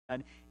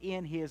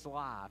in his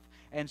life.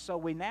 And so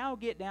we now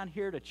get down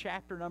here to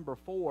chapter number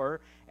 4,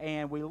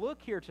 and we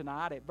look here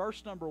tonight at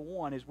verse number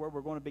 1 is where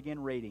we're going to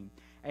begin reading.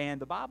 And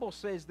the Bible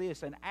says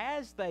this, "And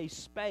as they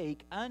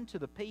spake unto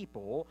the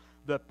people,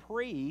 the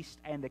priest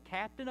and the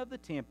captain of the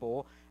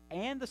temple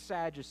and the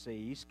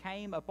Sadducees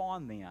came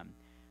upon them,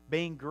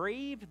 being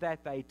grieved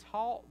that they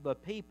taught the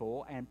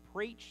people and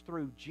preached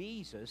through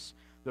Jesus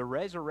the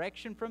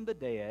resurrection from the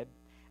dead,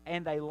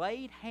 and they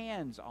laid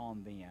hands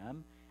on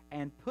them,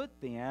 and put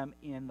them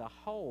in the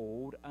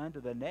hold unto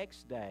the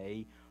next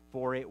day,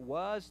 for it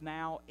was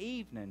now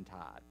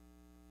eventide.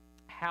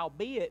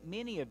 Howbeit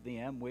many of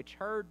them which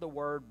heard the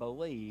word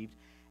believed,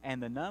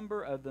 and the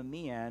number of the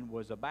men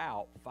was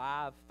about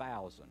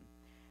 5,000.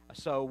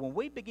 So when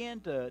we begin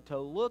to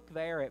look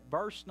there at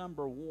verse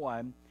number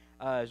 1,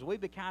 as we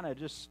kind of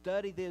just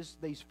study these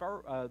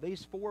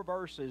 4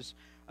 verses,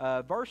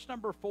 verse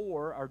number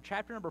 4, or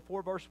chapter number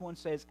 4, verse 1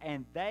 says,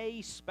 "And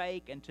they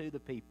spake unto the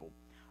people."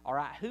 All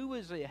right, who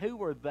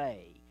are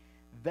they?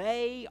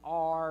 They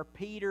are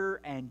Peter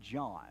and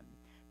John.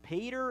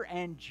 Peter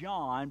and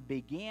John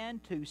began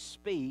to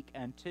speak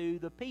unto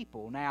the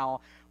people.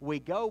 Now, we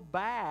go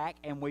back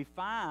and we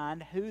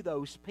find who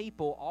those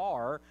people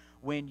are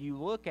when you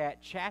look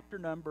at chapter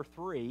number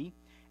 3.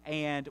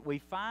 And we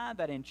find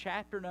that in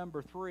chapter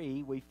number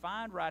 3, we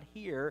find right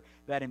here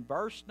that in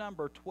verse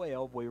number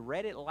 12, we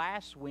read it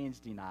last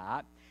Wednesday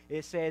night.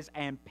 It says,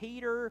 and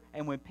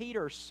when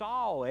Peter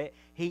saw it,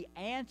 he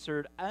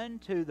answered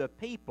unto the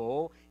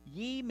people,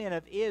 Ye men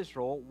of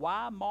Israel,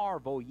 why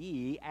marvel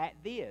ye at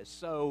this?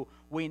 So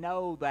we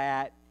know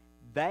that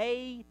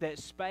they that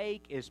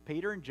spake is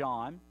Peter and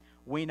John.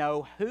 We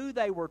know who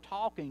they were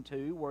talking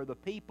to were the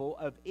people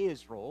of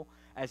Israel,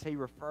 as he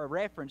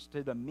referenced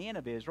to the men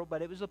of Israel,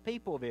 but it was the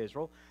people of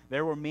Israel.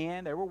 There were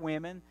men, there were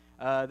women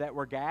that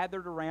were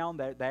gathered around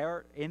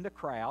there in the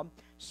crowd.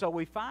 So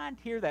we find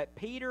here that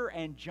Peter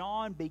and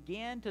John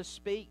began to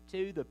speak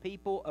to the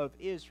people of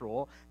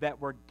Israel that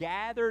were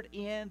gathered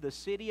in the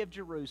city of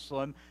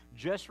Jerusalem,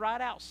 just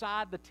right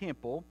outside the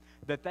temple,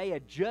 that they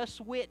had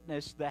just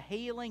witnessed the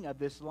healing of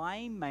this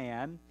lame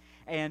man.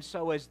 And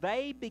so as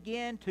they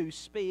began to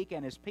speak,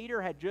 and as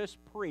Peter had just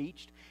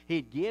preached,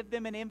 he'd give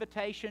them an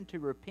invitation to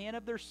repent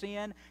of their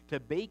sin,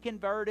 to be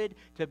converted,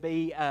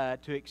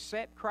 to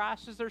accept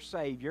Christ as their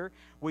Savior.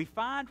 We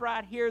find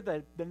right here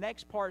that the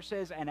next part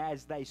says, and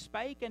as they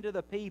spake unto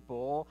the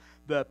people,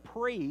 the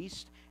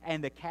priest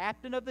and the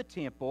captain of the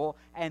temple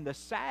and the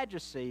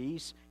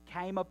Sadducees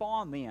came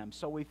upon them.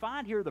 So we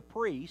find here the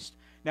priest.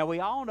 Now we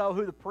all know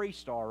who the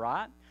priests are,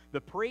 right?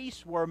 The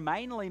priests were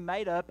mainly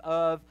made up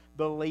of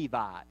the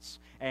Levites.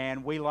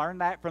 And we learn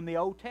that from the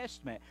Old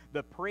Testament.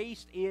 The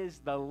priest is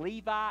the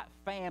Levite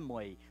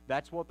family.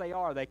 That's what they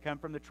are. They come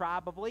from the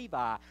tribe of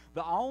Levi.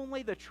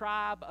 Only the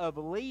tribe of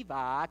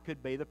Levi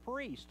could be the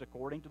priest,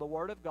 according to the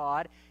Word of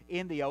God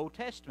in the Old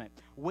Testament.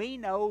 We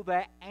know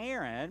that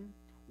Aaron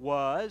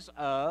was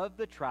of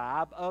the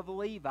tribe of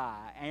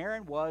Levi.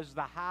 Aaron was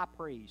the high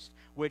priest,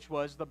 which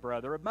was the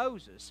brother of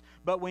Moses.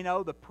 But we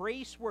know the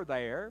priests were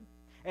there.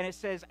 And it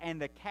says,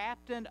 and the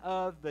captain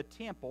of the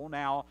temple.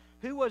 Now,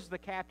 who was the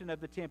captain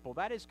of the temple?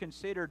 That is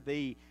considered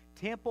the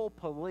temple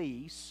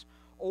police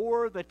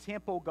or the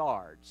temple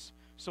guards.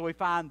 So we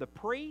find the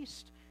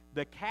priest,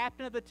 the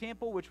captain of the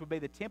temple, which would be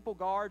the temple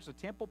guards, the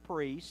temple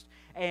priest,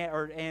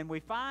 and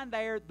we find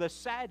there the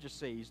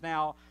Sadducees.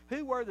 Now,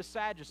 who were the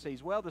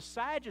Sadducees? Well, the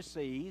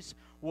Sadducees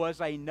was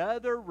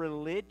another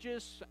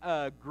religious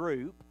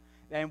group,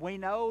 and we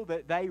know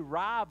that they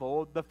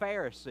rivaled the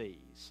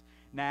Pharisees.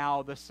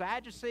 Now, the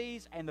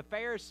Sadducees and the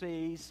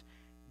Pharisees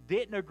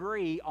didn't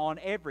agree on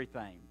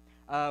everything.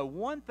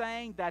 One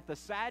thing that the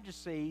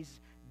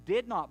Sadducees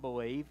did not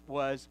believe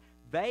was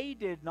they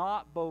did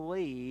not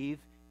believe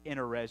in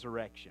a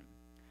resurrection.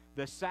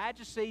 The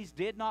Sadducees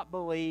did not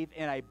believe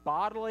in a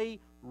bodily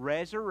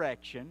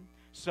resurrection,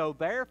 so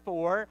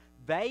therefore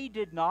they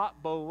did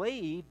not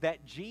believe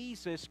that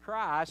Jesus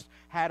Christ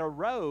had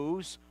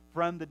arose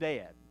from the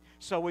dead.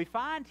 So we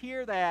find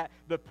here that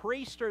the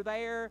priests are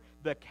there,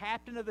 the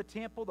captain of the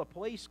temple, the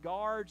police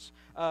guards.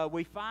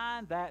 We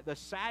find that the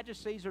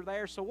Sadducees are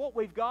there. So what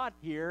we've got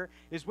here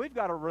is we've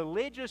got a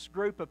religious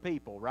group of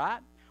people, right?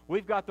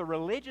 We've got the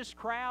religious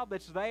crowd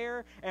that's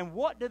there. And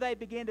what do they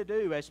begin to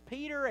do? As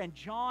Peter and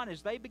John,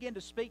 as they begin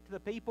to speak to the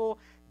people,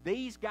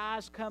 these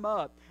guys come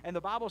up. And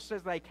the Bible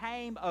says they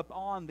came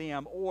upon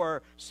them,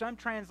 or some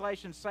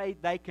translations say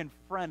they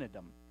confronted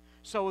them.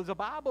 So as the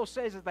Bible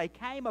says that they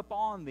came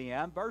upon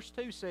them, verse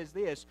 2 says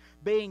this,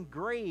 being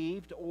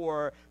grieved,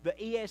 or the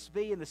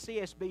ESV and the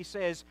CSB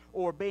says,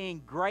 or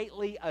being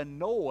greatly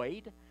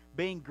annoyed,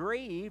 being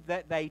grieved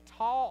that they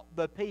taught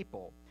the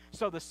people.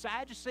 So the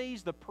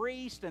Sadducees, the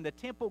priest, and the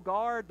temple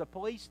guard, the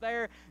police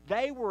there,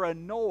 they were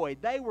annoyed.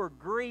 They were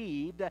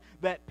grieved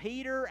that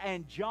Peter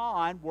and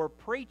John were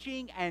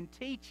preaching and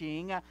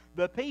teaching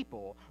the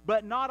people.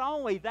 But not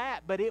only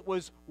that, but it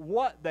was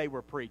what they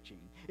were preaching.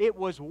 It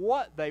was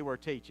what they were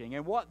teaching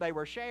and what they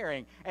were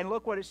sharing. And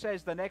look what it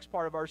says, the next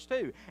part of verse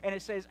 2. And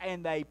it says,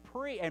 and they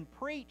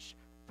preached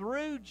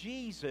through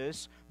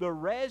Jesus the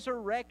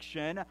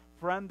resurrection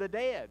from the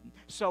dead.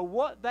 So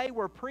what they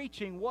were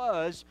preaching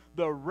was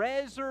the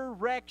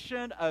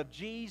resurrection of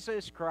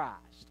Jesus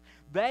Christ.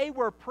 They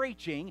were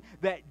preaching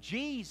that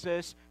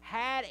Jesus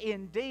had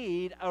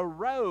indeed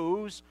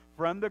arose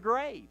from the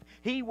grave.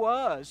 He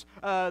was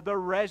the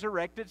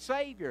resurrected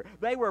Savior.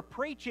 They were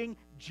preaching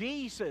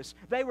Jesus.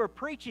 They were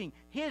preaching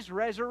His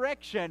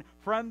resurrection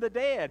from the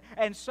dead.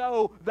 And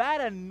so that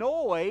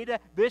annoyed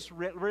this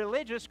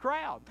religious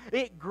crowd.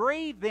 It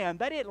grieved them.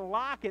 They didn't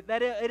like it.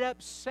 That it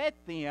upset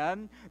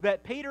them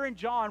that Peter and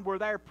John were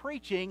there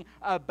preaching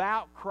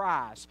about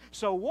Christ.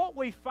 So what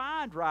we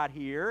find right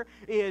here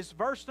is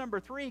verse number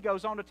 3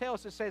 goes on to tell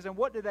us, it says, and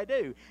what did they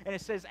do? And it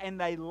says, and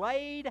they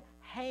laid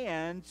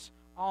hands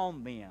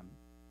on them.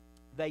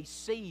 They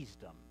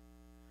seized them.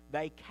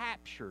 They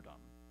captured them.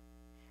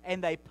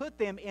 And they put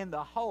them in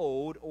the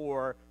hold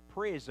or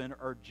prison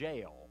or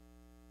jail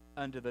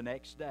unto the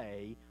next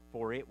day,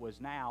 for it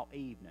was now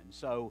evening.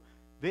 So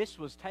this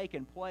was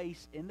taking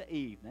place in the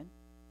evening.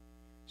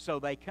 So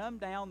they come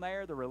down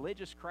there, the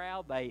religious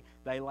crowd, they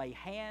lay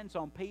hands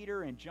on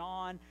Peter and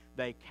John,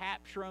 they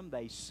capture them,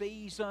 they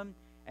seize them,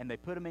 and they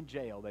put them in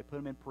jail. They put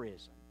them in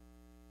prison.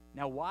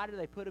 Now, why do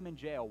they put them in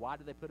jail? Why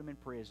do they put them in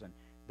prison?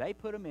 They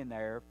put them in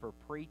there for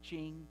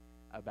preaching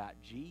about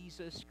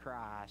Jesus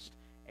Christ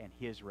and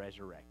His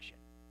resurrection.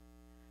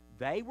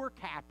 They were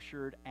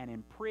captured and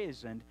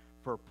imprisoned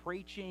for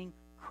preaching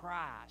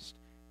Christ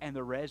and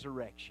the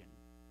resurrection.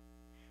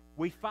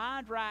 We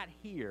find right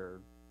here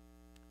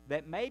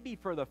that maybe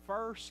for the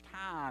first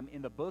time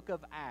in the book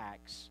of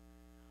Acts,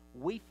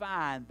 we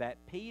find that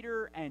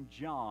Peter and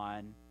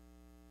John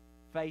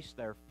faced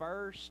their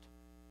first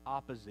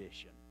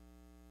opposition.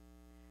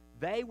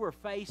 They were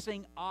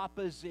facing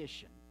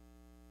opposition.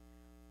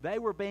 They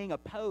were being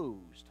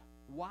opposed.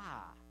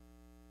 Why?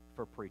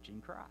 For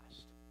preaching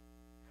Christ.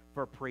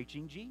 For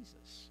preaching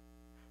Jesus.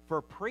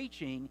 For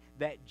preaching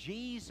that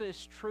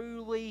Jesus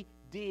truly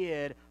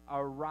did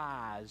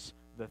arise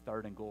the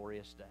third and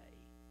glorious day.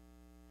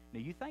 Now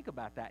you think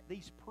about that.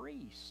 These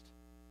priests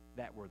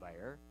that were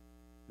there,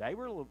 they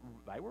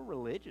were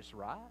religious,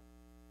 right?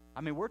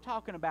 I mean, we're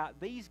talking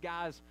about these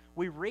guys.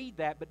 We read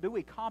that, but do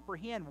we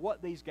comprehend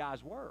what these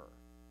guys were?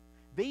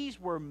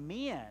 These were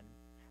men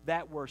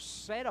that were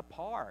set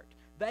apart.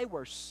 They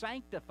were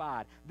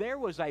sanctified. There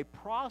was a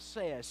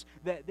process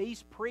that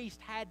these priests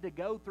had to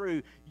go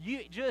through.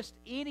 Just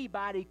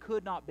anybody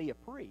could not be a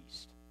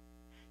priest.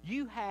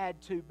 You had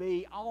to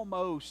be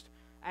almost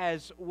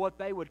as what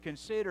they would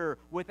consider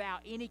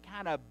without any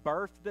kind of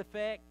birth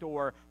defect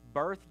or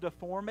birth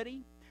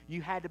deformity.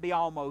 You had to be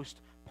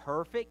almost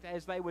perfect,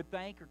 as they would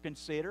think or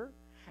consider.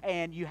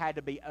 And you had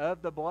to be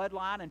of the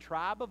bloodline and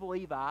tribe of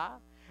Levi.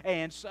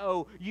 And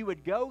so you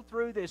would go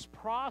through this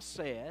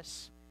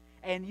process,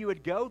 and you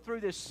would go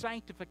through this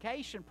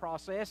sanctification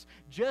process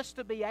just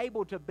to be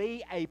able to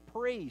be a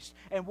priest.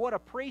 And what a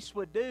priest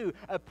would do,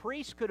 a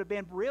priest could have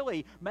been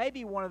really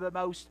maybe one of the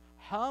most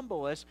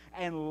humblest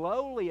and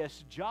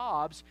lowliest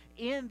jobs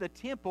in the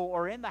temple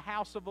or in the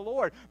house of the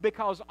Lord,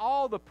 because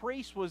all the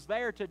priest was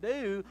there to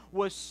do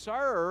was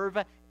serve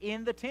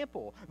in the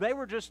temple. They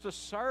were just to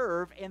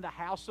serve in the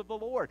house of the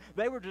Lord.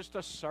 They were just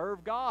to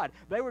serve God.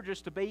 They were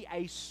just to be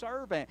a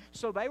servant.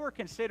 So they were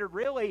considered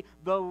really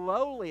the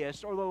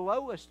lowliest or the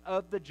lowest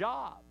of the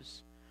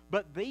jobs.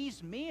 But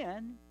these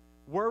men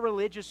were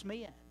religious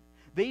men.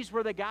 These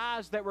were the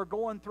guys that were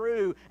going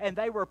through and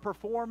they were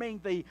performing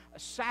the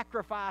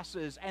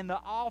sacrifices and the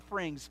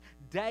offerings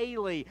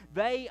daily.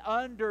 They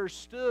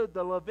understood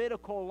the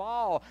Levitical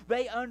law.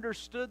 They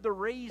understood the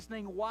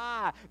reasoning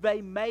why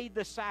they made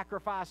the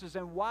sacrifices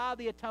and why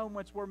the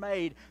atonements were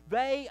made.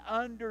 They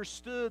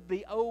understood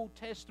the Old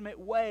Testament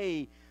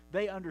way.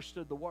 They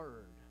understood the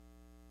Word.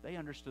 They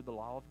understood the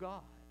law of God.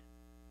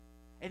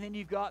 And then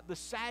you've got the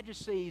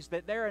Sadducees,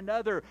 that they're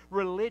another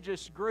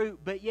religious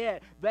group, but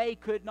yet they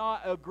could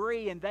not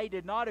agree, and they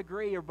did not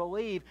agree or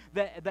believe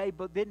that they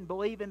didn't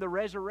believe in the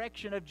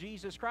resurrection of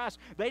Jesus Christ.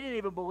 They didn't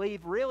even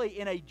believe really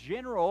in a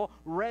general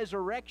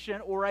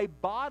resurrection or a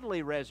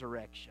bodily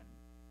resurrection.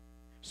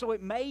 So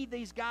it made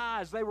these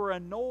guys, they were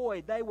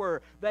annoyed, they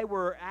were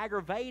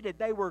aggravated,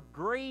 they were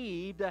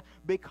grieved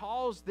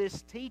because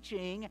this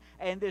teaching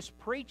and this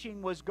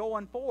preaching was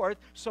going forth.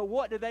 So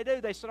what did they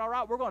do? They said, all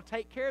right, we're going to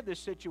take care of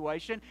this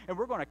situation, and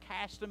we're going to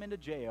cast them into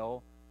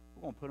jail.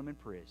 We're going to put them in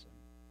prison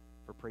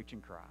for preaching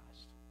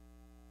Christ.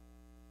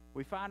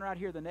 We find right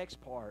here the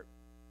next part.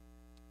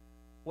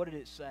 What did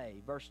it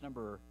say? Verse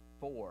number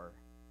 4.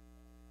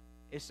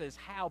 It says,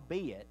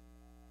 howbeit.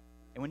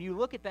 And when you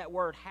look at that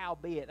word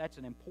howbeit, that's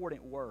an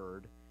important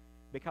word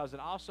because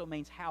it also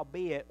means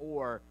howbeit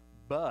or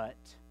but.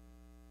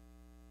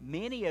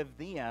 Many of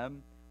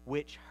them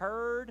which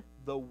heard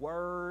the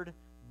word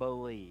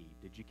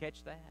believed. Did you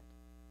catch that?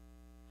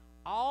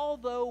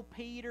 Although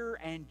Peter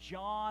and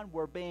John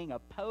were being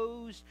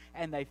opposed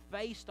and they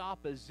faced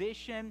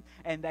opposition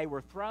and they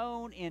were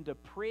thrown into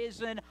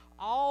prison,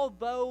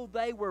 although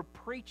they were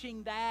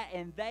preaching that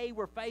and they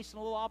were facing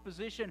a little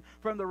opposition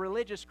from the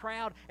religious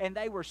crowd and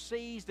they were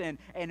seized and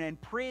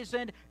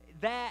imprisoned,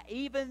 that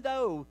even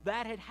though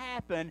that had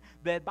happened,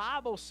 the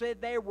Bible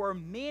said there were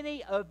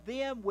many of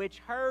them which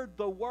heard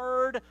the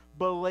word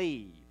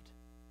believed.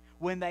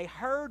 When they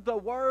heard the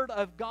Word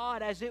of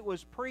God as it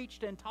was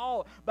preached and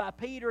taught by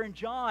Peter and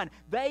John,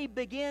 they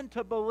began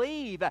to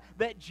believe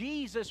that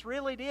Jesus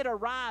really did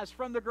arise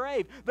from the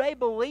grave. They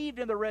believed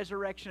in the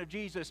resurrection of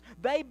Jesus.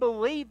 They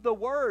believed the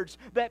words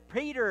that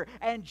Peter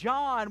and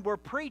John were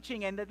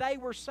preaching and that they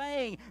were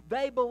saying.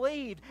 They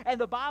believed. And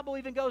the Bible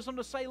even goes on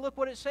to say, look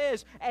what it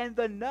says, and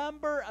the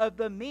number of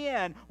the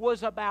men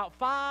was about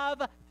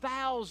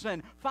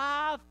 5,000.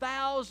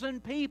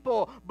 5,000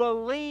 people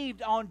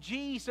believed on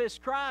Jesus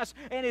Christ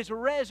and His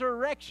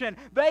resurrection.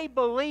 They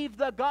believed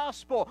the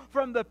gospel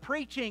from the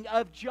preaching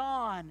of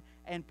John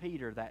and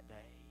Peter that day.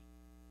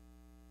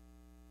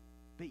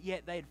 But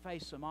yet they had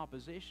faced some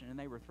opposition and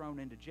they were thrown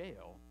into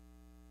jail.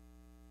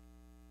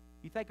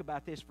 You think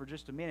about this for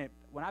just a minute.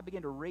 When I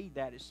began to read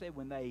that, it said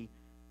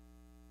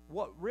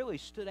what really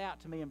stood out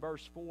to me in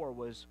verse 4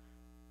 was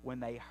when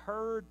they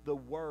heard the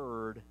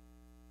word,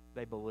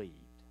 they believed.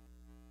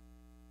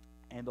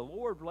 And the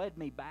Lord led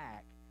me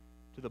back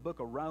to the book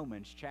of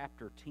Romans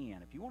chapter 10.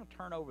 If you want to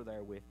turn over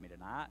there with me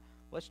tonight,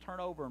 let's turn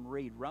over and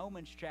read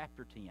Romans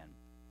chapter 10.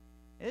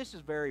 And this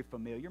is very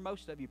familiar.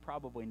 Most of you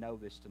probably know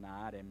this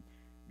tonight, and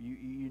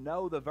you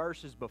know the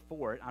verses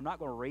before it. I'm not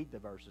going to read the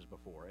verses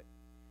before it.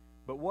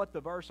 But what the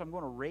verse I'm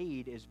going to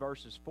read is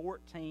verses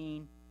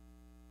 14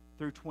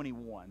 through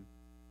 21.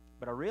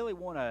 But I really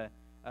want to,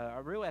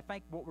 I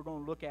think what we're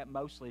going to look at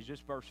mostly is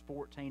just verse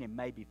 14 and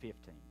maybe 15.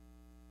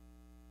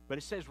 But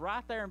it says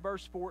right there in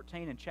verse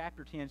 14 in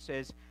chapter 10,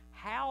 says,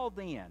 how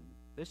then,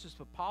 this is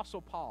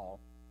Apostle Paul,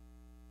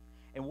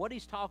 and what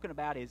he's talking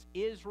about is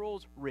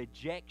Israel's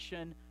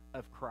rejection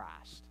of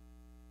Christ.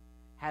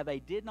 How they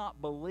did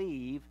not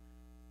believe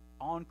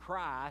on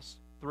Christ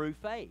through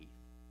faith.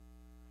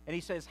 And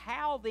he says,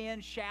 how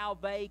then shall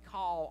they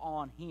call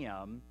on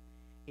Him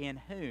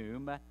in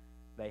whom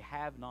they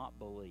have not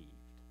believed?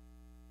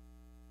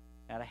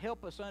 Now to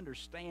help us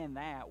understand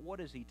that, what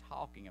is he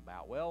talking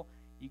about? Well,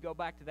 you go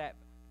back to that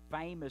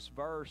famous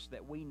verse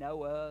that we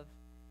know of,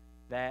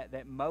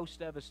 that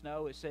most of us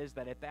know. It says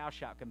that if thou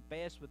shalt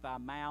confess with thy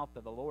mouth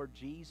of the Lord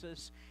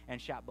Jesus, and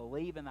shalt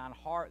believe in thine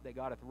heart that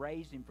God hath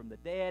raised Him from the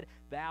dead,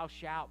 thou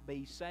shalt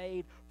be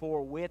saved.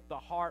 For with the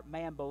heart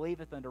man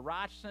believeth unto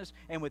righteousness,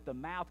 and with the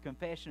mouth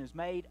confession is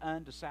made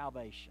unto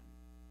salvation.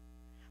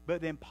 But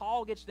then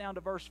Paul gets down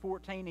to verse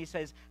 14. He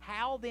says,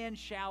 how then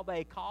shall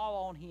they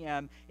call on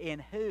Him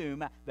in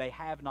whom they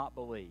have not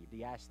believed?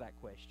 He asks that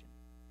question.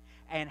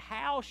 And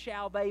how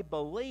shall they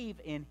believe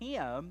in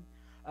Him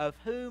of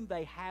whom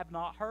they have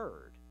not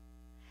heard?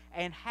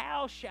 And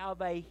how shall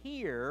they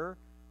hear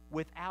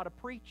without a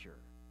preacher?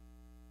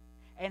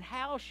 And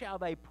how shall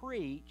they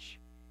preach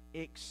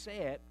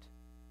except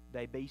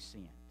they be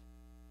sent?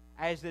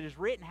 As it is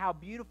written, how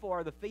beautiful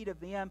are the feet of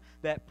them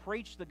that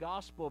preach the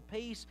gospel of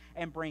peace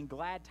and bring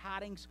glad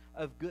tidings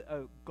of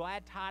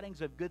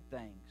good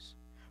things.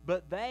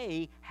 But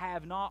they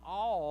have not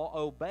all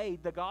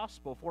obeyed the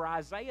gospel. For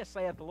Isaiah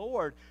saith,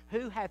 Lord,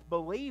 who hath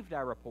believed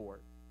our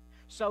report?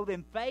 So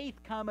then faith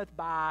cometh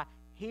by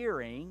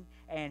hearing,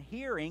 and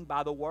hearing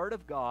by the word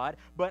of God.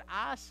 But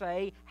I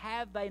say,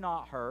 have they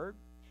not heard?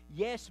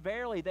 Yes,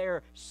 verily,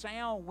 their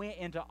sound went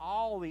into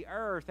all the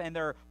earth, and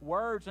their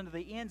words unto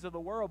the ends of the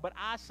world. But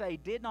I say,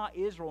 did not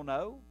Israel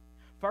know?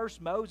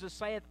 First Moses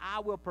saith, I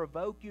will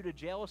provoke you to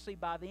jealousy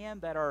by them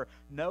that are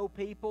no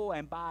people,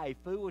 and by a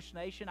foolish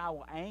nation I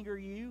will anger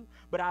you.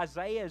 But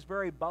Isaiah is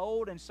very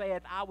bold, and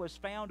saith, I was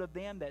found of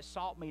them that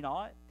sought me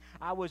not.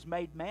 I was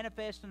made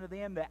manifest unto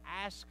them that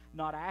asked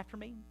not after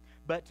me.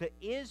 But to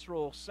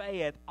Israel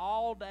saith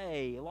all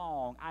day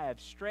long, I have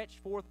stretched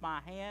forth my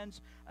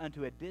hands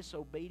unto a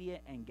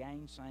disobedient and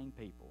gainsaying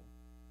people.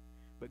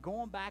 But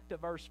going back to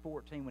verse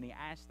 14, when he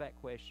asked that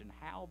question,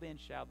 how then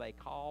shall they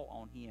call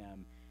on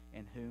Him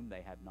in whom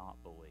they have not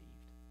believed?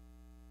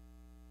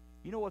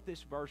 You know what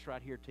this verse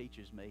right here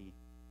teaches me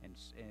and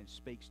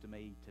speaks to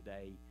me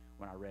today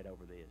when I read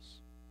over this?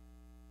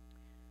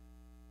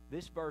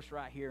 This verse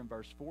right here in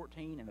verse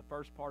 14 and the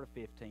first part of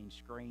 15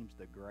 screams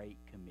the Great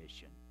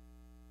Commission.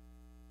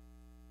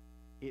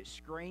 It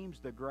screams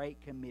the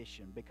Great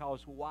Commission.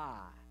 Because why?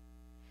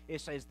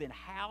 It says, then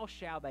how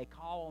shall they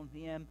call on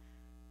Him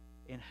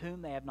in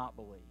whom they have not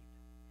believed?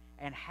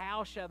 And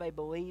how shall they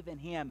believe in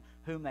Him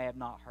whom they have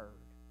not heard?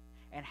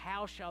 And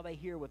how shall they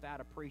hear without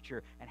a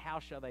preacher? And how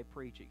shall they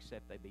preach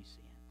except they be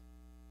sent?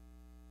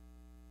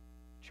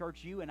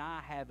 Church, you and I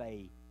have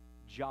a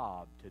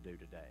job to do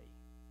today.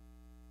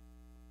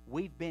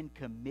 We've been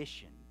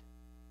commissioned.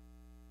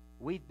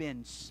 We've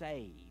been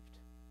saved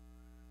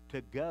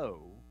to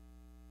go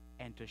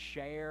and to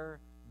share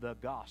the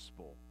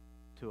gospel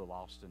to a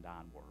lost and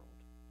dying world.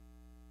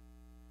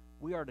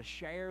 We are to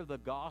share the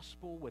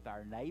gospel with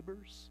our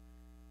neighbors,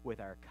 with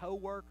our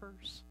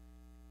co-workers,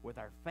 with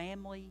our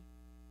family,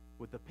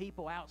 with the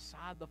people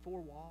outside the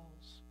four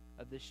walls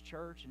of this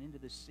church and into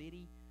this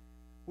city.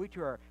 We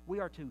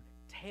are to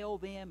tell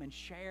them and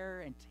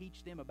share and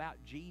teach them about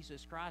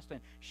Jesus Christ and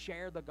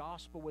share the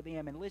gospel with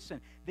them. And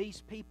listen,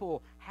 these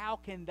people, how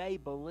can they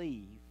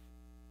believe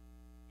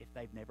if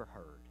they've never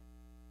heard?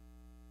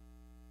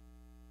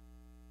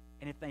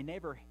 And if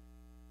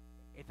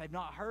they've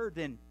not heard,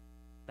 then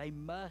they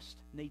must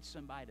need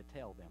somebody to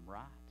tell them,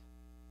 right?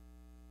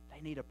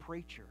 They need a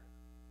preacher.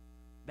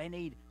 They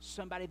need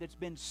somebody that's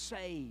been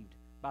saved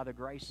by the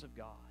grace of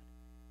God.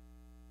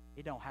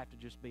 It don't have to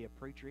just be a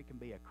preacher. It can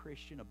be a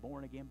Christian, a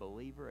born-again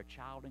believer, a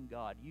child in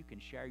God. You can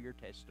share your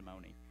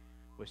testimony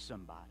with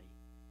somebody.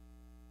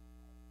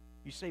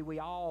 You see,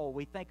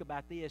 we think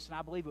about this, and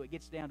I believe it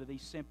gets down to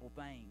these simple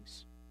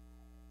things.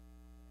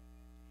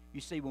 You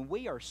see, when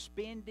we are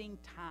spending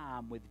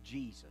time with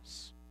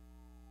Jesus,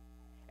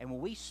 and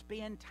when we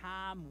spend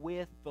time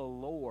with the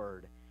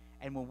Lord,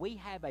 and when we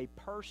have a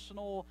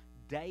personal,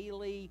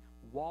 daily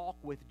walk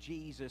with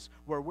Jesus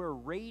where we're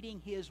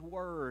reading His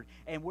Word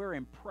and we're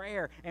in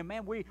prayer, and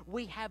man,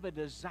 we have a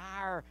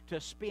desire to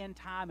spend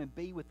time and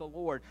be with the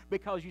Lord,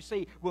 because you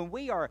see, when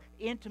we are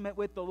intimate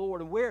with the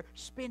Lord and we're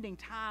spending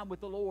time with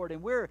the Lord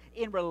and we're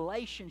in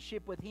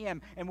relationship with Him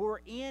and we're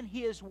in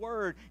His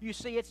Word, you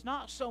see, it's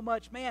not so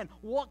much, man,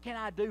 what can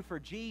I do for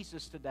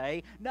Jesus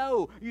today?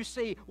 No, you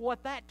see,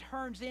 what that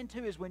turns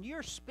into is when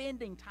you're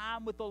spending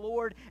time with the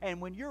Lord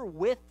and when you're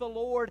with the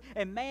Lord,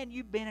 and man,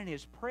 you've been in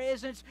His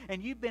presence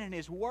and you've been in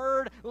His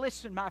Word.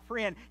 Listen, my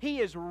friend, He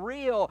is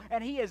real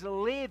and He is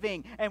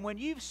living. And when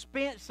you've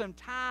spent some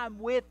time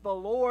with the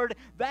Lord,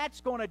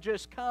 that's going to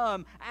just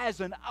come as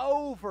an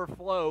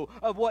overflow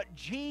of what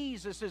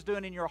Jesus is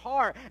doing in your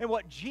heart and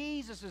what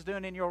Jesus is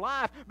doing in your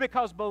life.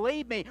 Because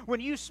believe me, when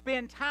you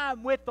spend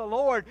time with the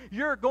Lord,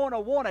 you're going to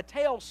want to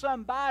tell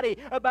somebody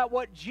about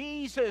what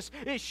Jesus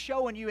is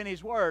showing you in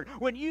His Word.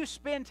 When you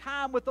spend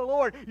time with the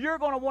Lord, you're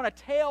going to want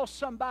to tell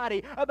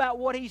somebody about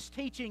what He's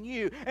teaching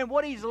you and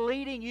what He's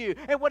leading you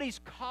and what He's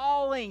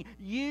calling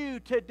you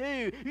to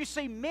do. You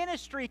see,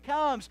 ministry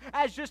comes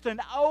as just an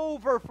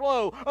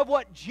overflow of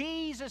what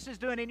Jesus is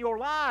doing in your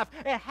life.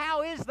 And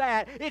how is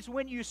that? It's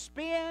when you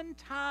spend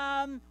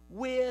time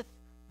with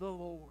the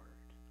Lord.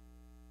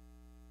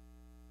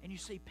 And you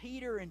see,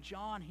 Peter and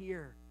John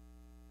here,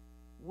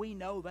 we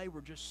know they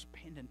were just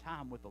spending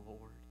time with the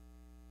Lord.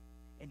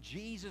 And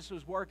Jesus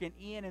was working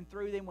in and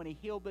through them when He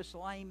healed this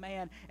lame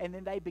man. And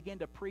then they began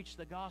to preach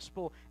the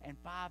gospel, and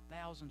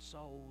 5,000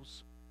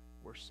 souls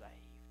were saved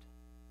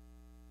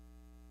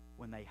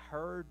when they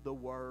heard the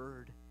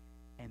Word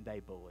and they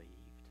believed.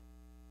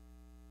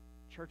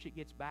 Church, it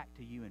gets back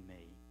to you and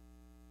me.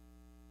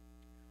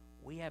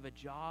 We have a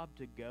job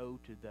to go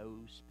to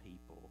those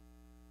people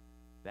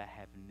that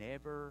have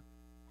never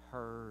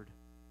heard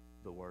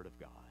the Word of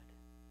God.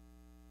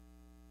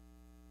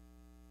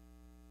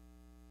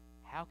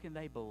 How can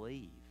they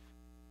believe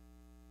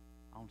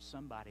on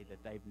somebody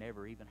that they've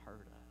never even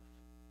heard of?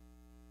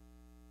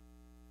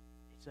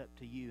 It's up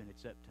to you and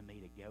it's up to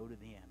me to go to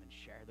them and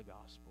share the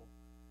gospel.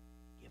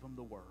 Give them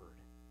the Word.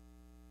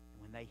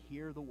 And when they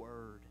hear the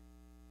Word,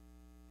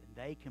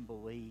 then they can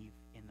believe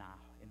in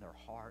their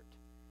heart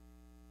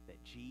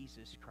that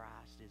Jesus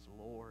Christ is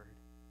Lord.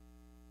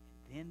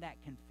 And then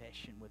that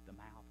confession with the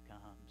mouth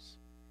comes.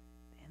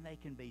 Then they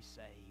can be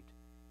saved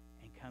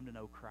and come to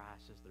know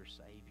Christ as their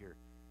Savior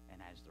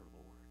and as their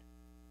Lord.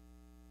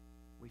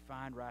 We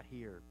find right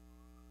here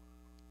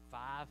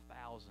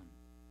 5,000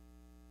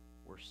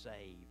 were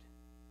saved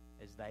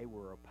as they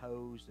were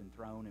opposed and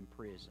thrown in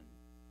prison.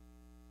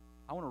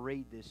 I want to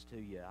read this to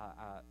you.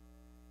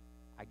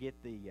 I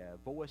get the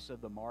Voice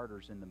of the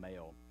Martyrs in the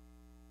mail.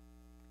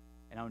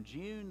 And on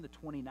June the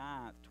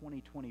 29th,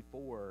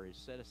 2024 is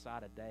set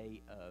aside a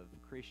day of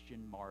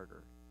Christian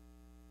martyr.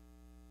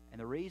 And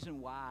the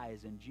reason why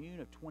is in June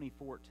of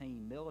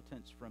 2014,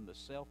 militants from the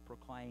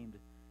self-proclaimed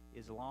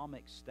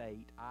Islamic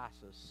State,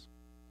 ISIS,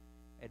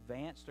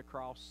 advanced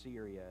across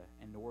Syria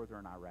and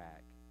northern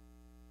Iraq.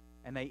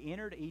 And they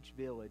entered each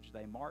village.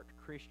 They marked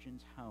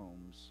Christians'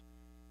 homes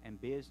and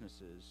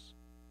businesses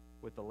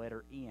with the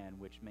letter N,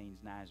 which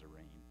means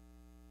Nazarene.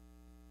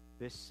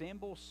 This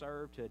symbol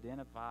served to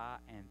identify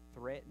and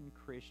threaten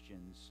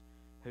Christians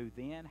who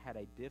then had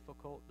a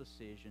difficult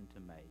decision to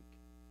make: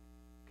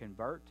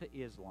 convert to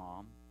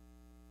Islam,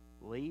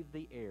 leave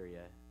the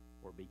area,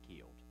 or be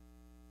killed.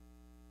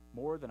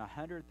 More than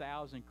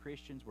 100,000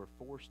 Christians were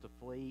forced to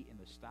flee in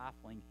the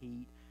stifling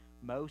heat.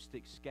 Most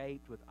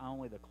escaped with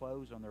only the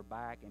clothes on their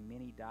back, and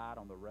many died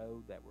on the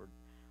road that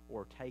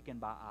were taken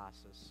by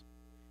ISIS.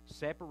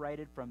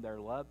 Separated from their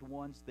loved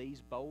ones,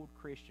 these bold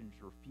Christians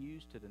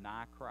refused to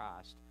deny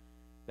Christ.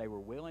 They were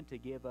willing to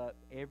give up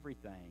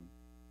everything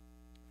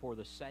for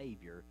the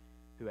Savior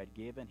who had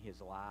given His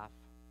life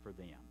for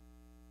them.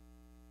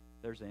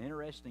 There's an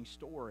interesting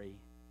story,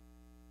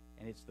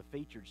 and it's the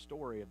featured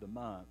story of the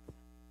month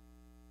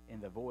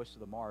in the Voice of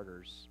the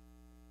Martyrs.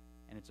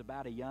 And it's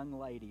about a young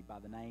lady by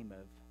the name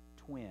of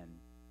Twin.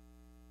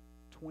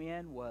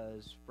 Twin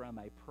was from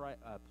a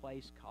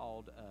place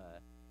called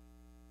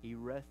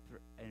Erythri,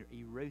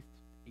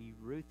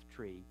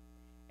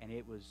 and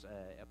it was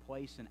a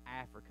place in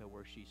Africa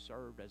where she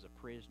served as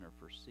a prisoner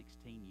for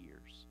 16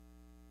 years.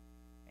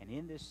 And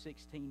in this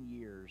 16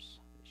 years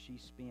that she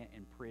spent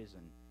in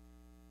prison,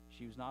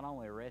 she was not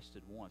only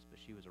arrested once, but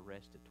she was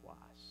arrested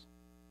twice.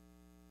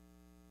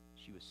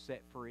 She was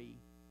set free.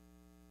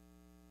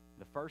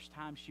 The first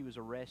time she was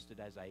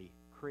arrested as a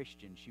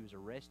Christian, she was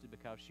arrested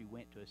because she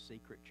went to a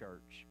secret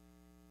church.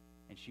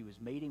 And she was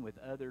meeting with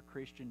other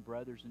Christian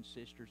brothers and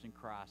sisters in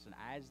Christ. And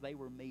as they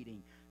were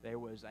meeting, there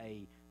was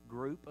a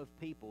group of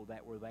people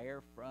that were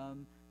there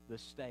from the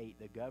state,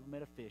 the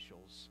government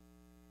officials,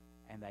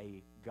 and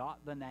they got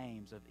the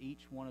names of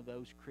each one of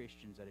those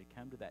Christians that had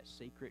come to that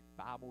secret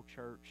Bible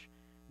church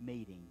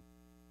meeting.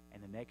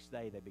 And the next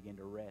day they began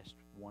to arrest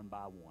one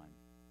by one.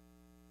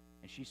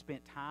 And she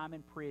spent time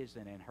in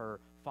prison, and her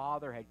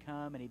father had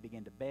come, and he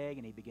began to beg,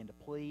 and he began to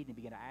plead, and he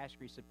began to ask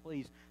her. He said,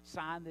 please,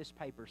 sign this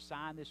paper,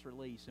 sign this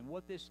release. And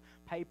what this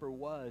paper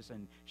was,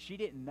 and she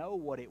didn't know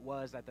what it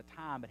was at the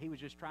time, but he was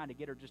just trying to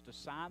get her just to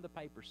sign the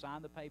paper,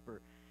 sign the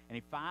paper. And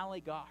he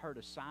finally got her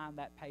to sign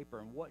that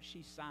paper. And what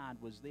she signed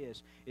was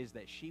this, is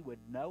that she would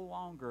no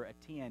longer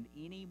attend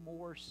any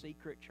more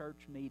secret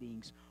church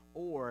meetings,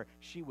 or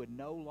she would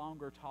no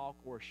longer talk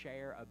or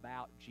share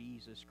about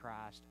Jesus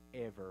Christ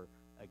ever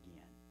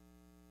again.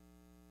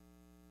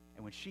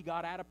 And when she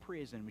got out of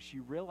prison, when she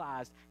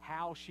realized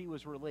how she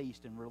was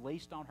released and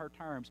released on her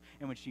terms,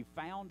 and when she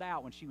found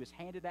out, when she was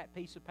handed that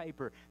piece of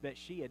paper that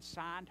she had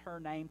signed her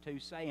name to,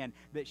 saying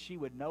that she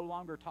would no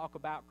longer talk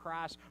about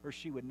Christ, or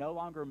she would no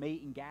longer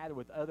meet and gather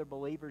with other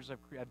believers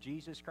of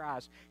Jesus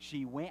Christ,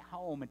 she went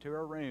home into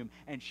her room,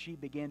 and she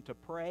began to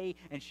pray,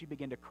 and she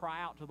began to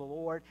cry out to the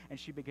Lord, and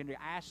she began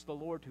to ask the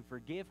Lord to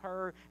forgive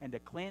her and to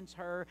cleanse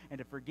her and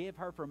to forgive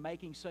her for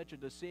making such a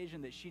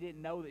decision that she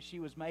didn't know that she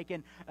was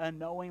making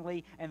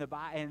unknowingly. And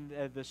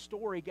the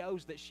story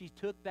goes that she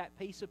took that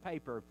piece of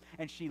paper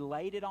and she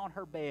laid it on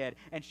her bed,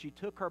 and she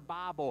took her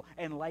Bible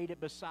and laid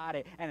it beside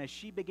it. And as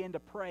she began to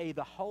pray,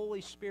 the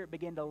Holy Spirit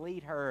began to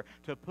lead her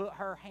to put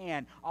her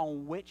hand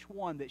on which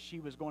one that she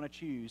was going to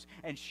choose.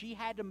 And she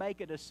had to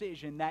make a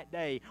decision that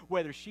day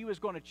whether she was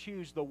going to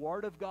choose the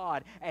Word of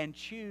God and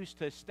choose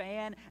to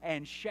stand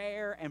and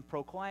share and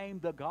proclaim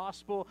the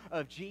gospel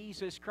of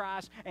Jesus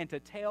Christ and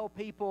to tell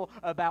people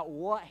about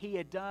what He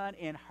had done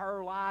in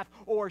her life,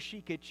 or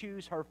she could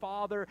choose her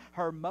father,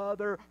 her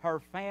mother, her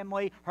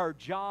family, her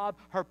job,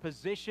 her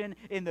position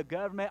in the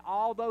government,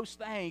 all those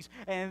things.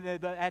 And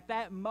at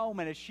that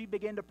moment, as she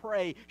began to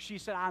pray, she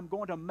said, I'm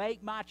going to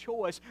make my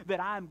choice that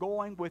I'm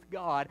going with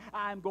God.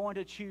 I'm going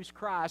to choose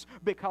Christ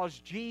because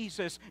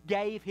Jesus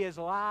gave His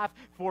life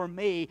for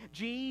me.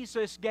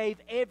 Jesus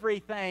gave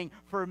everything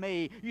for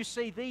me. You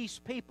see, these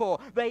people,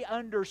 they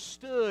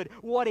understood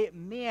what it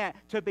meant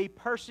to be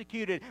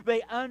persecuted.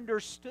 They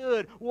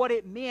understood what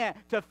it meant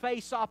to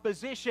face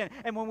opposition.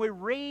 And when we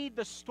read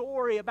the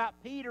story about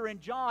Peter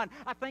and John,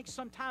 I think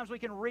sometimes we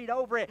can read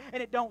over it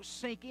and it don't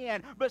sink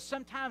in. But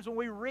sometimes when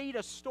we read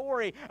a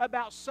story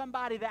about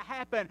somebody that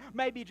happened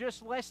maybe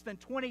just less than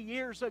 20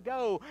 years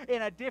ago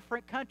in a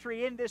different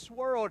country in this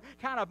world,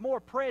 kind of more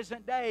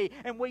present day,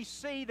 and we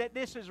see that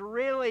this is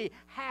really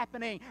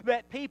happening,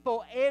 that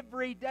people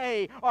every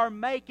day are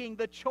making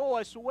the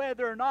choice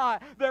whether or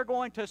not they're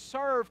going to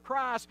serve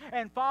Christ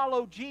and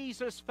follow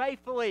Jesus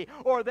faithfully,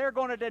 or they're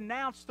going to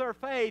denounce their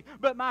faith.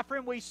 But my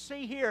friend, we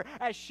see here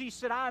as she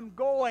said, I'm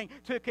going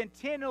to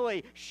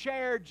continually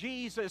share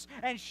Jesus.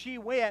 And she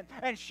went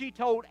and she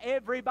told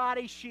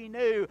everybody she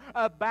knew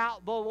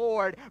about the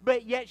Lord.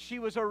 But yet she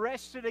was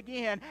arrested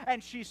again,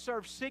 and she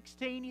served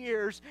 16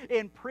 years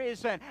in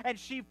prison. And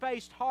she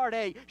faced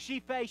heartache. She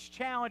faced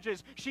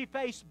challenges. She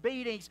faced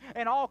beatings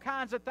and all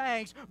kinds of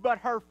things. But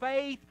her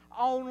faith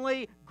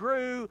only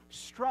grew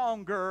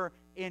stronger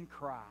in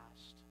Christ.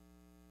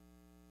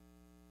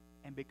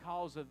 And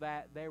because of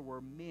that, there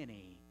were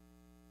many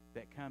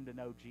that come to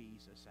know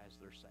Jesus as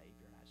their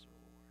Savior and as their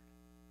Lord.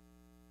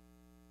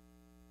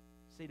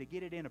 See, to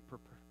get it in a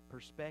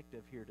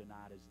perspective here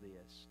tonight is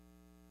this.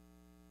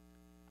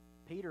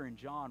 Peter and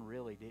John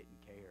really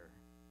didn't care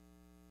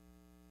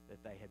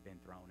that they had been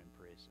thrown in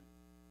prison.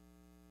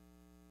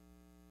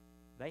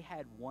 They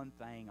had one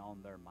thing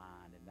on their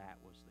mind, and that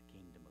was the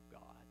kingdom of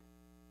God.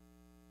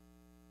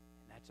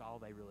 And that's all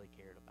they really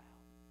cared about,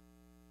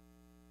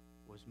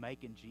 was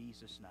making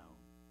Jesus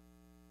known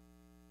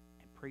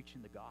and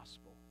preaching the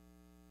gospel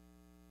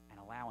and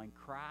allowing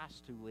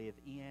Christ to live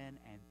in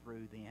and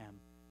through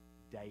them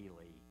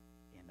daily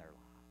in their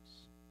lives.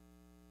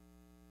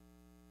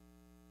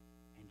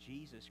 And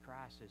Jesus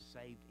Christ has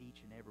saved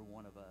each and every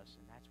one of us,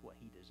 and that's what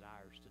He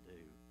desires to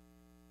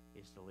do,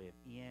 is to live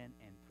in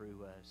and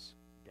through us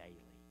daily.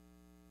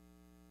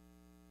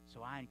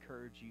 So I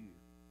encourage you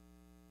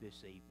this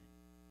evening,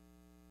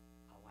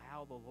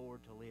 allow the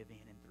Lord to live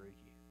in and through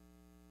you,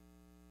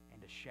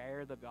 and to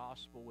share the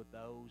gospel with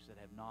those that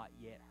have not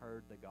yet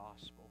heard the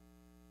gospel.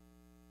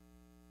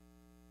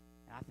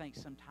 And I think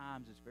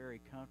sometimes it's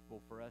very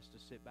comfortable for us to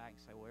sit back and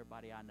say, well,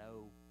 everybody I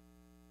know,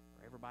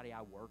 or everybody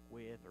I work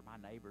with, or my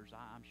neighbors,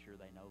 I'm sure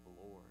they know the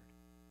Lord.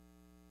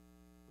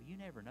 Well, you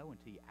never know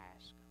until you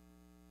ask them.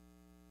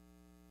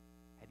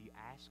 Have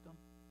ask them?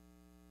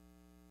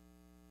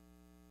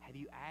 Have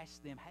you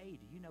asked them, hey,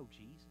 do you know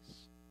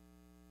Jesus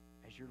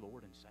as your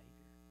Lord and Savior?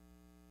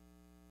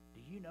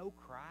 Do you know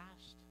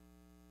Christ?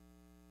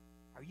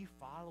 Are you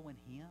following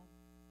Him?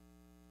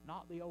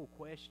 Not the old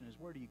question is,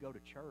 where do you go to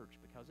church?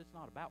 Because it's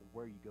not about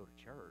where you go to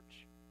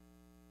church.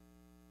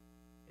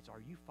 It's, are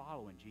you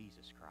following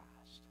Jesus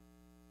Christ?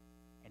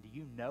 And do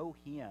you know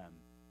Him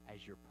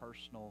as your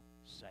personal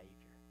Savior?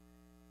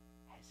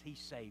 Has He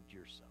saved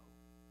your soul?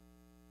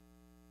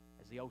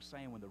 As the old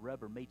saying, when the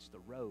rubber meets the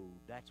road,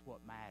 that's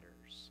what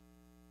matters.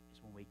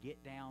 Is when we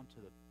get down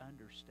to the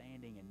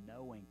understanding and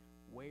knowing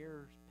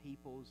where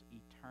people's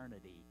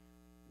eternity,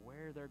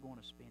 where they're going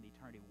to spend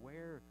eternity,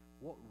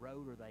 what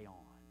road are they on?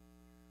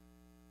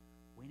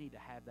 We need to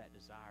have that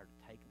desire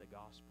to take the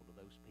gospel to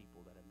those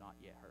people that have not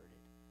yet heard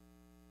it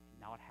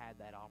and not had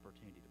that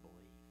opportunity to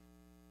believe.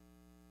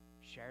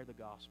 Share the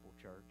gospel,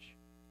 church,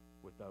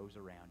 with those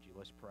around you.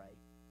 Let's pray.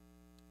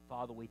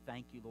 Father, we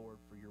thank you, Lord,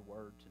 for your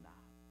word tonight.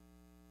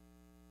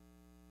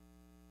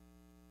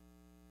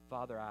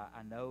 Father,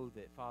 I know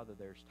that, Father,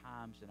 there's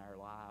times in our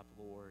life,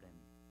 Lord, and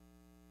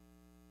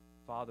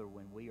Father,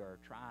 when we are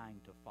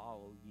trying to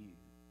follow you,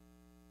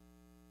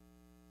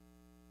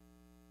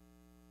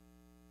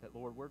 that,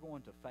 Lord, we're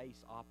going to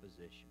face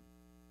opposition.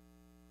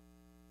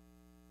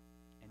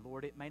 And,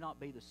 Lord, it may not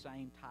be the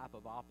same type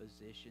of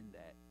opposition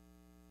that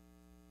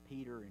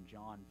Peter and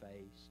John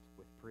faced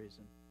with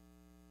prison.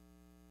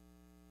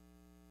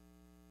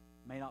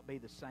 It may not be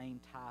the same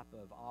type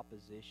of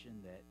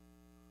opposition that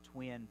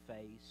Twin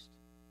faced,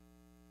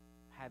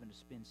 having to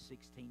spend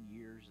 16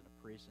 years in a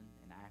prison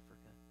in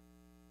Africa.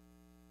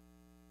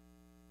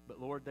 But,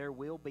 Lord, there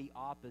will be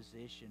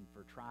opposition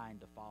for trying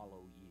to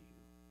follow you.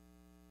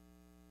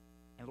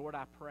 And, Lord,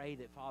 I pray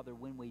that, Father,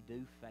 when we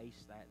do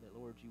face that,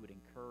 Lord, you would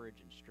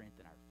encourage and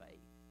strengthen our faith.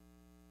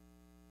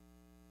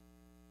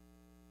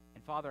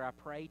 And, Father, I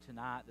pray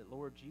tonight that,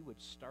 Lord, you would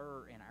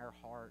stir in our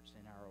hearts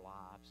and our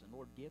lives. And,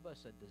 Lord, give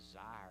us a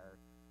desire,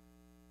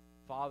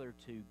 Father,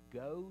 to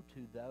go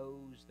to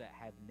those that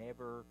have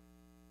never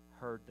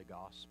heard the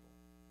gospel.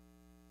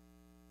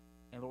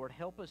 And, Lord,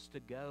 help us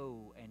to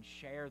go and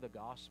share the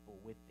gospel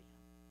with them.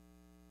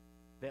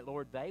 That,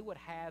 Lord, they would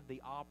have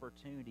the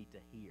opportunity to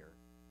hear.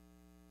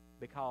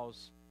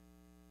 Because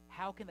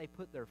how can they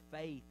put their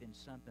faith in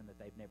something that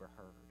they've never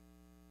heard?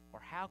 Or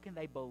how can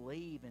they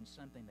believe in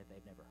something that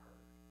they've never heard?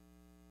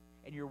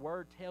 And your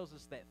word tells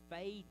us that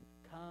faith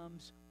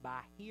comes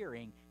by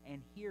hearing,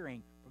 and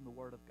hearing from the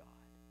word of God.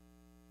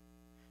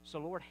 So,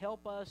 Lord,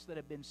 help us that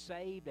have been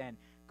saved and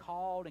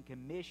called and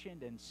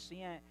commissioned and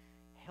sent.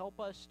 Help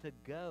us to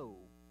go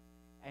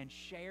and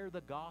share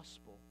the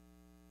gospel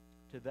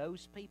to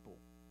those people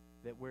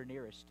that we're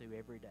nearest to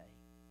every day.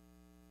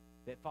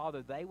 That,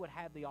 Father, they would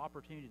have the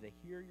opportunity to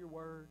hear your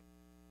word,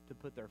 to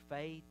put their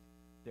faith,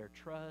 their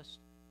trust,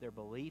 their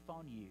belief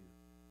on you,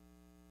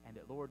 and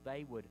that, Lord,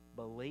 they would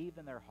believe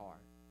in their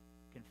heart,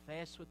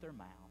 confess with their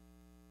mouth,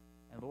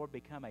 and, Lord,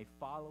 become a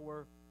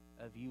follower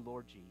of you,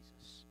 Lord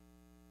Jesus.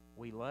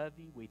 We love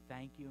you, we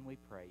thank you, and we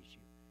praise you.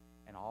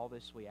 And all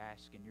this we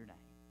ask in your name.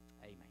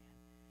 Amen.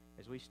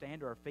 As we stand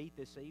to our feet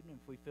this evening,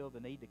 if we feel the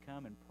need to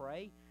come and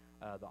pray,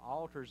 the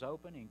altar's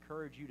open. I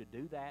encourage you to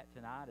do that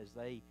tonight as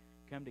they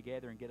come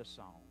together and get a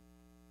song.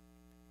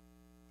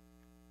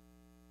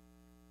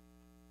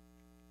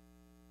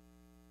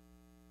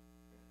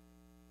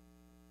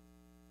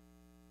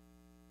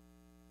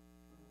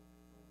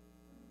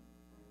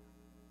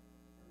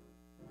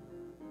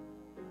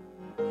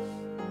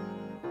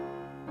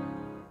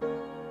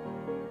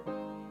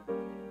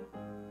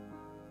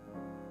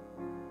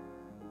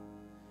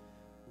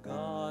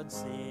 God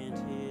sent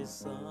His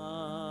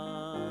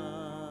Son.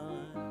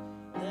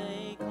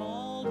 They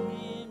called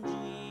Him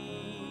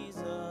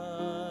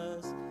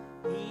Jesus.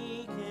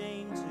 He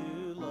came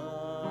to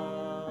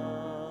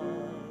love,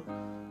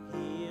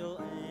 heal,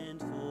 and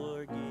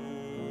forgive.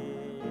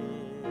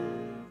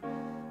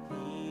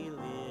 He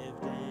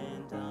lived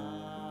and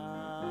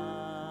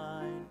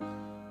died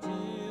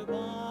to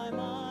buy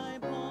my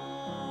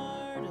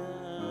pardon.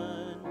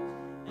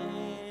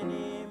 An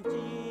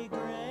empty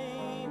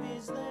grave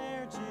is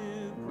there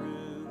to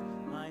prove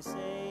my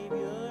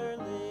Savior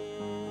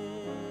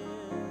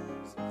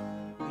lives.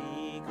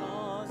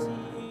 Because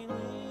He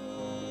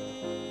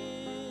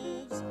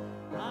lives,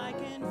 I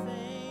can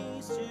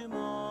face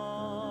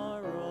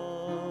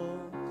tomorrow.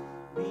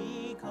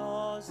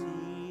 Because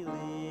He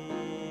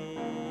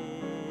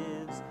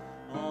lives,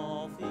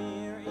 all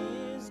fear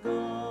is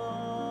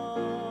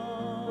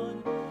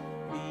gone.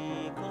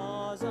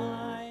 Because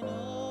I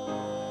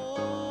know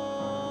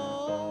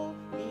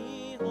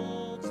He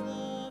holds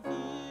the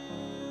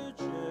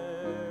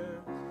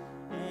future,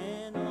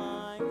 and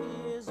life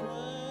is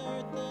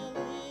worth the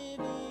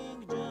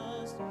living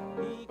just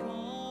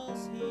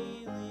because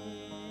He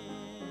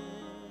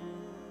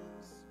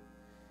lives.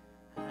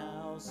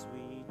 How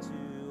sweet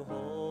to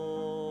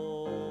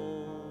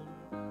hold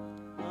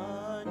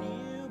a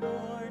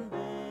newborn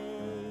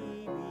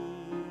baby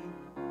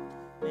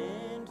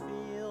and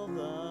feel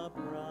the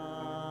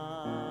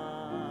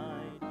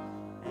pride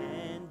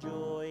and joy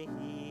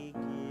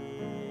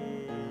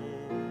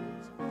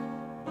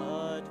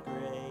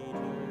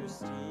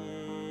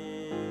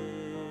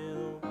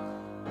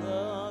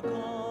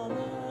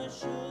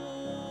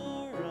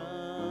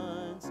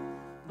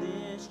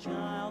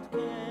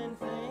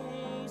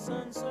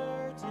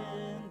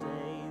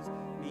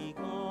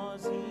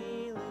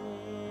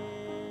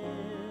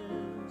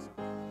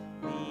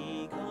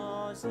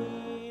because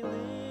He lives,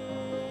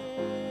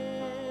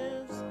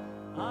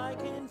 I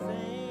can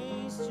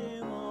face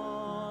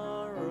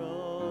tomorrow.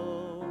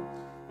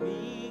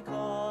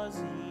 Because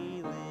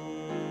He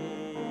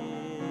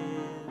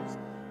lives,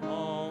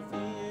 all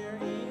fear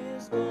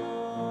is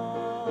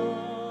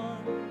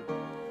gone.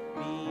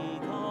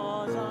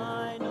 Because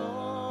I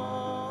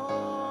know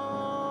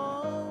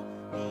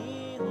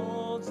He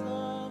holds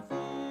the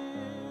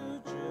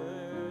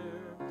future,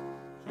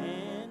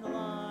 and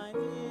life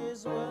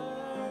is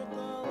worth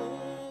the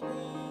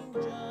living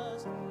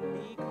just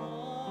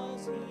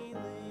because He lives.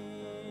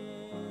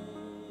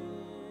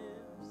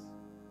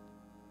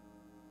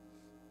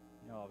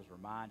 You know, I was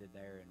reminded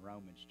there in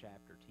Romans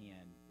chapter 10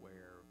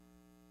 where,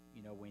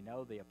 you know, we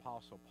know the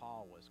Apostle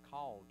Paul was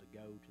called to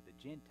go to the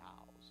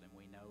Gentiles, and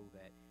we know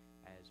that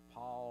as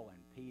Paul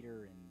and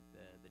Peter and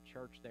the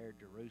church there at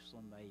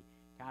Jerusalem, they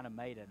kind of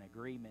made an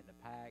agreement, a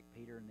pact.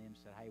 Peter and them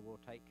said, hey, we'll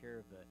take care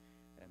of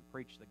and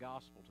preach the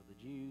gospel to the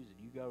Jews, and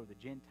you go to the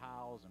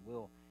Gentiles, and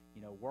we'll,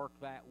 you know, work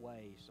that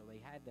way. So they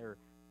had their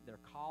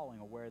calling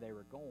of where they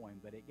were going,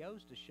 but it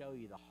goes to show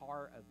you the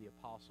heart of the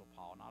Apostle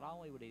Paul. Not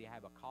only would he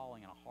have a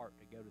calling and a heart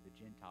to go to the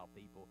Gentile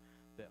people,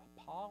 but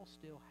Paul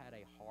still had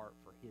a heart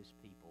for his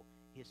people,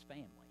 his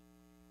family.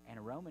 And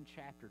in Romans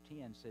chapter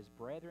 10 says,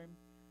 brethren,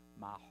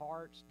 my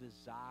heart's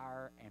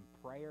desire and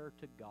prayer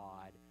to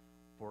God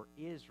for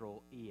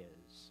Israel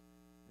is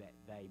that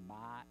they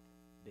might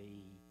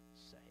be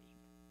saved.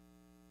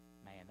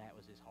 Man, that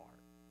was his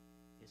heart.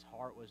 His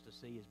heart was to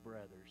see his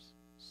brothers,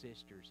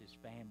 sisters, his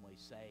family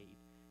saved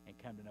and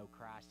come to know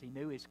Christ. He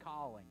knew his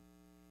calling,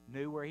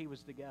 knew where he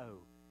was to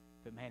go,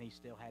 but man, he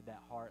still had that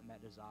heart and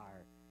that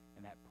desire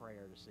and that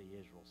prayer to see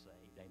Israel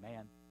saved.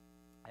 Amen?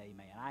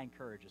 Amen. I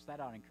encourage us, that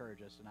ought to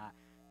encourage us tonight,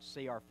 to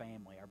see our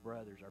family, our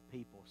brothers, our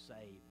people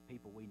saved,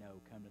 people we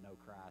know come to know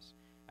Christ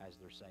as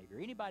their Savior.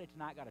 Anybody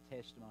tonight got a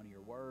testimony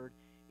or word,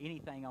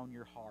 anything on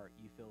your heart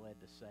you feel led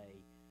to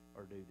say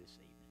or do this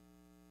evening?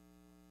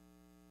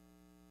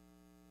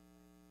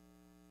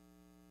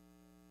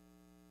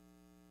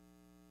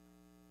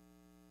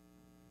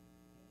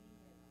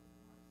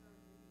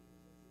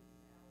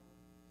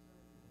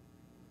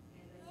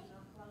 And they did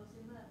not close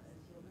him up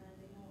until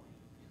Monday morning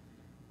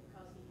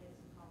because he had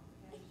some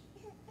complications.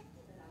 But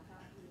I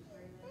talked to his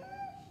grandmother.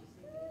 She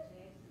sent me a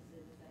text and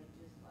said that they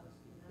just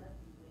closed him up.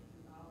 He went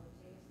through all the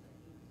tests and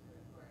he was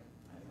doing great.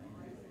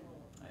 Praise the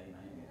Lord.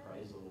 Amen.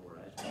 Praise the Lord.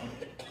 That's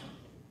wonderful.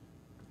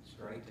 It's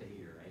great to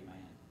hear.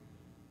 Amen.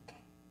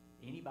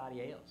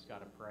 Anybody else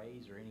got a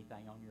praise or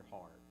anything on your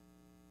heart? I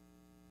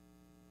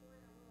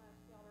will ask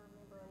y'all to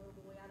remember a little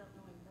boy. I don't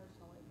know him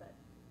personally, but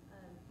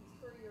he's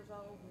 3 years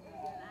old. He was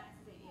in an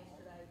accident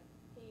yesterday.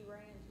 He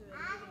ran into a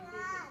moving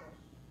vehicle.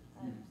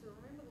 So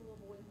remember the little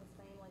boy and his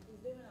family. He's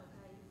doing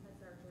okay. He's had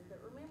surgery. But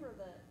remember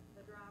the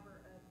driver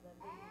of the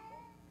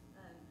vehicle.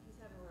 He's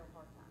having a real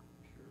hard time.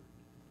 Sure.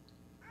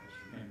 Let's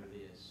remember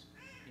this.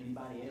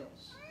 Anybody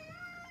else?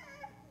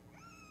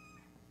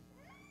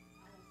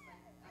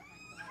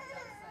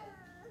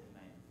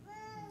 Amen.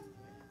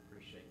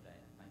 Appreciate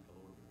that. Thank the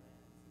Lord for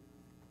that.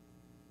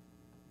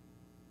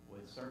 Well,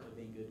 it's certainly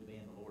been good to be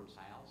in the Lord's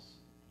house,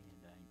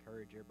 and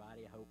encourage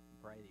everybody. I hope and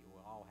pray that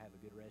we'll all have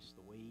a good rest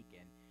of the week,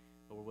 and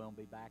Lord willing,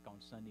 be back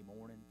on Sunday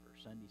morning for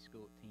Sunday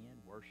school at 10,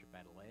 worship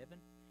at 11,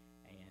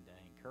 and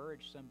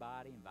encourage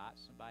somebody, invite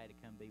somebody to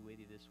come be with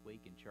you this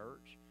week in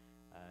church.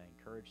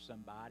 Encourage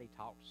somebody,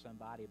 talk to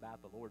somebody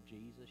about the Lord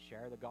Jesus,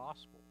 share the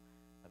gospel,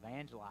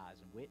 evangelize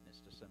and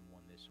witness to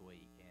someone this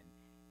week. And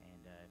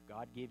if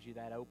God gives you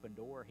that open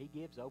door, He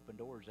gives open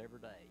doors every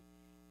day.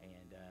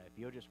 And if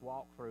you'll just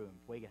walk through them,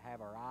 if we could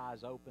have our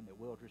eyes open, that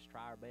we'll just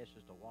try our best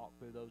just to walk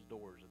through those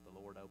doors that the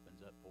Lord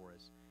opens up for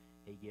us.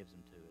 He gives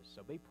them to us.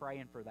 So be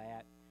praying for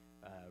that.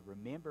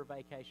 Remember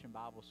Vacation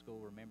Bible School.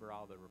 Remember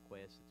all the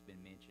requests that's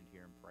been mentioned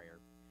here in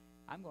prayer.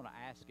 I'm going to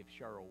ask if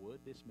Cheryl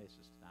would dismiss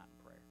us tonight in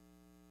prayer.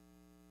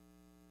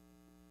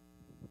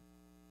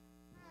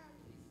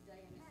 This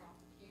day and this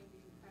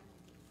opportunity, we thank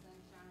you for the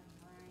sunshine and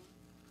rain.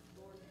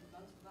 Lord, and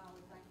most of all,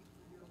 we thank you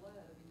for your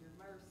love and your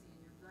mercy and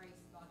your grace,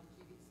 God, that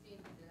you've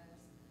extended to us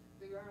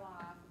through our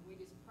life. And we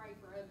just pray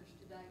for others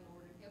today,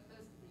 Lord, and help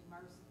us to be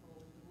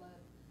merciful and to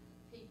love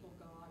people,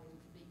 God, and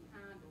to be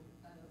kind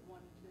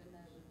one to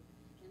another.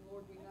 And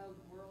Lord, we know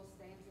the world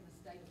stands in a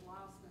state of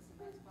lostness, and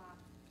that's why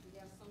we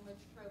have so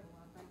much trouble.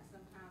 I think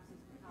sometimes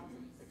it's because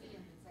of the sin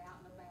that's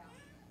out and about.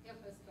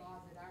 Help us, God,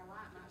 that our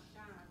light might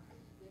shine,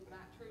 that it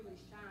might truly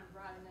shine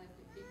bright enough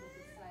that people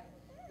could say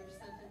there's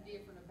something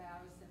different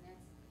about us, and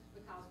that's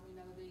because we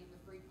know thee and the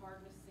free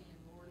pardon of sin.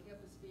 Lord,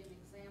 help us be an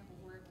example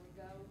wherever we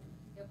go.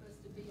 Help us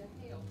to be a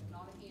help,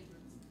 not a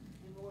hindrance.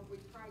 And Lord, we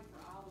pray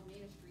for all the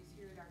ministries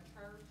here at our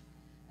church,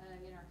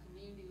 in our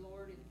community,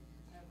 Lord, and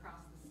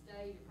across the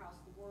state, across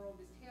the world.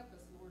 Just help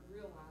us, Lord,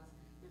 realize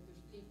that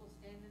there's people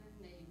standing in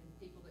need and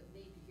people that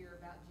need to hear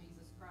about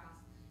Jesus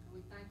Christ. And we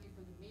thank you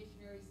for the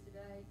missionaries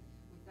today.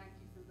 We thank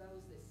you for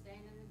those that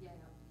stand in the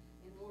gap.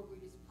 And Lord,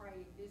 we just pray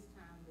at this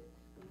time that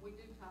when we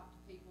do talk to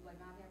people, they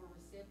might have a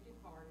receptive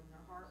heart and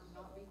their heart will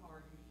not be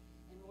hardened.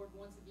 And Lord,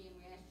 once again,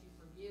 we ask you to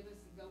forgive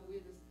us and go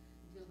with us